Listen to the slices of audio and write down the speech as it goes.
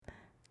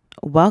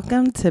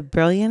Welcome to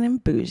Brilliant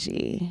and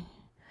Bougie.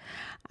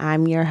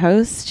 I'm your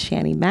host,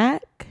 Shanny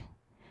Mac.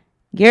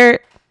 You're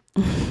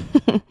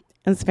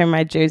It's for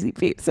my Jersey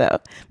peeps,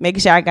 so make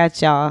sure I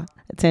got y'all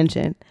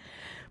attention.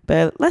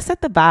 But let's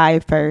set the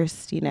vibe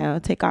first,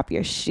 take off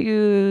your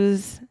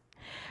shoes,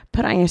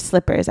 put on your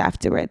slippers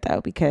afterward though,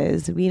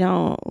 because we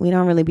don't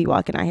really be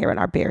walking out here with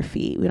our bare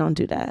feet. We don't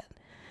do that.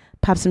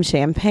 Pop some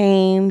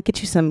champagne,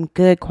 get you some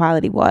good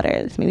quality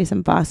water, maybe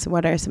some Voss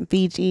water, some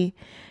Fiji.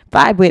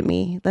 Vibe with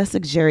me. Let's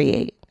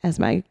luxuriate, as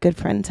my good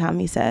friend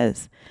Tommy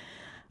says.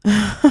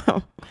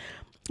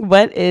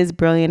 What is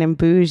Brilliant and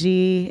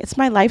Bougie? It's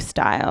my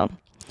lifestyle.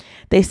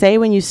 They say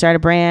when you start a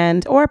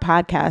brand or a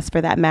podcast for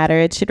that matter,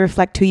 it should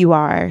reflect who you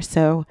are.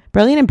 So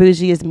Brilliant and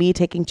Bougie is me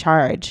taking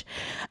charge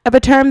of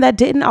a term that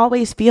didn't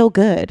always feel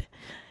good.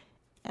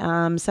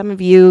 Some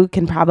of you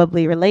can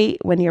probably relate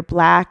when you're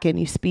Black and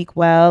you speak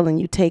well and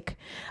you take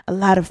a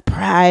lot of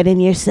pride in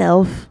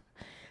yourself.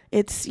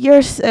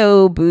 You're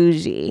so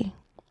bougie.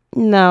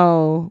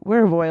 No,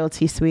 we're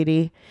royalty,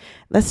 sweetie.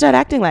 Let's start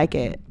acting like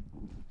it.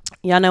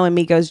 Y'all know when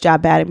Migos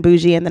job bad and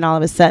bougie, and then all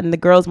of a sudden the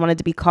girls wanted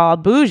to be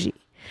called bougie.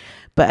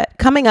 But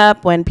coming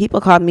up, when people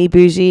called me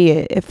bougie,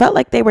 it felt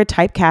like they were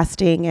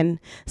typecasting and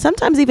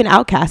sometimes even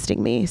outcasting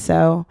me.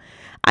 So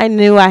I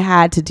knew I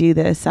had to do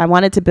this. I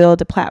wanted to build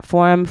a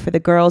platform for the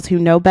girls who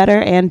know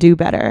better and do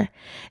better.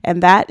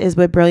 And that is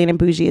what Brilliant and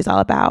Bougie is all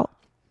about.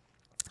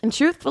 And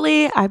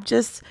truthfully, I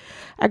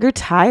grew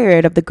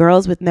tired of the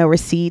girls with no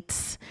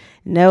receipts,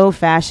 no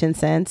fashion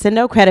sense, and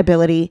no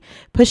credibility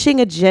pushing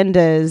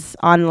agendas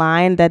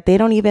online that they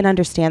don't even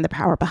understand the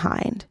power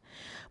behind.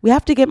 We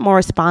have to get more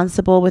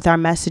responsible with our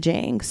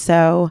messaging.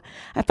 So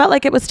I felt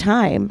like it was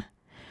time.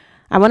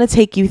 I want to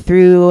take you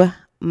through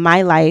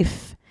my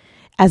life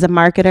as a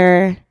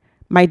marketer,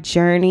 my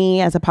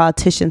journey as a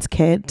politician's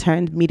kid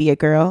turned media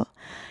girl,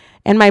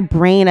 and my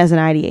brain as an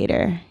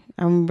ideator.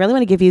 I really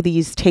want to give you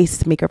these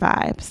tastemaker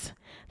vibes.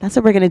 That's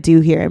what we're going to do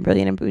here in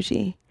Brilliant and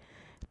Bougie.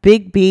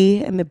 Big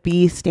B, and the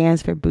B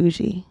stands for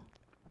bougie.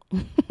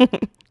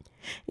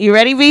 You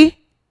ready, B?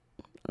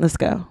 Let's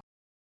go.